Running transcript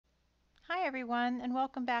Hi everyone, and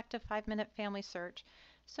welcome back to 5 Minute Family Search.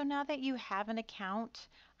 So now that you have an account,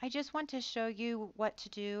 I just want to show you what to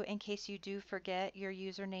do in case you do forget your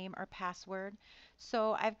username or password.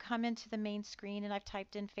 So I've come into the main screen and I've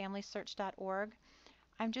typed in familysearch.org.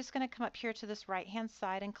 I'm just going to come up here to this right hand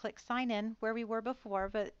side and click sign in where we were before,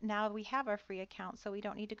 but now we have our free account so we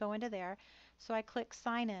don't need to go into there. So I click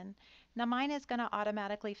sign in. Now mine is going to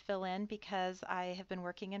automatically fill in because I have been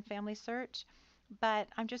working in Family Search, but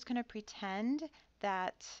I'm just going to pretend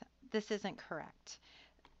that this isn't correct.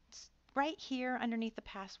 Right here underneath the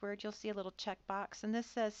password, you'll see a little checkbox, and this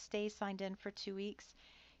says stay signed in for 2 weeks.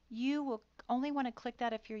 You will only want to click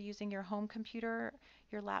that if you're using your home computer,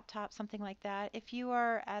 your laptop, something like that. If you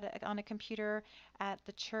are on a computer at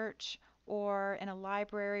the church or in a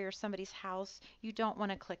library or somebody's house, you don't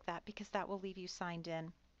want to click that because that will leave you signed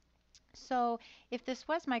in. So if this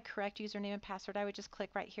was my correct username and password, I would just click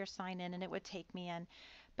right here, sign in, and it would take me in.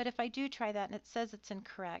 But if I do try that and it says it's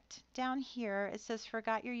incorrect, down here it says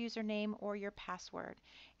forgot your username or your password.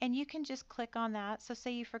 And you can just click on that. So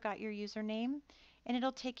say you forgot your username, and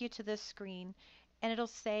it'll take you to this screen. And it'll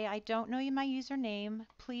say, I don't know my username.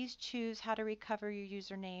 Please choose how to recover your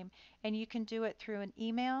username. And you can do it through an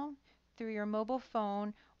email, through your mobile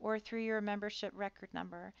phone, or through your membership record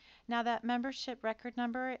number. Now that membership record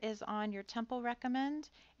number is on your Temple Recommend,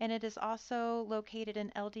 and it is also located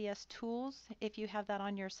in LDS Tools if you have that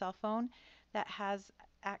on your cell phone that has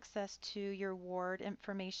access to your ward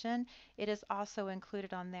information. It is also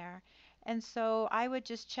included on there. And so I would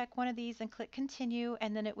just check one of these and click continue,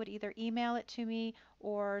 and then it would either email it to me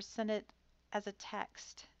or send it as a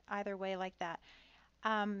text, either way like that.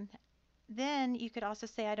 Um, then you could also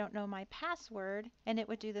say, I don't know my password, and it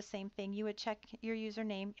would do the same thing. You would check your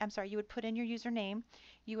username, you would put in your username,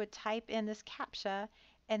 you would type in this CAPTCHA,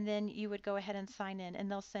 and then you would go ahead and sign in, and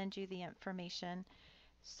they'll send you the information.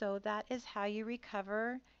 So that is how you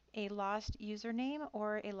recover a lost username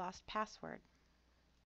or a lost password.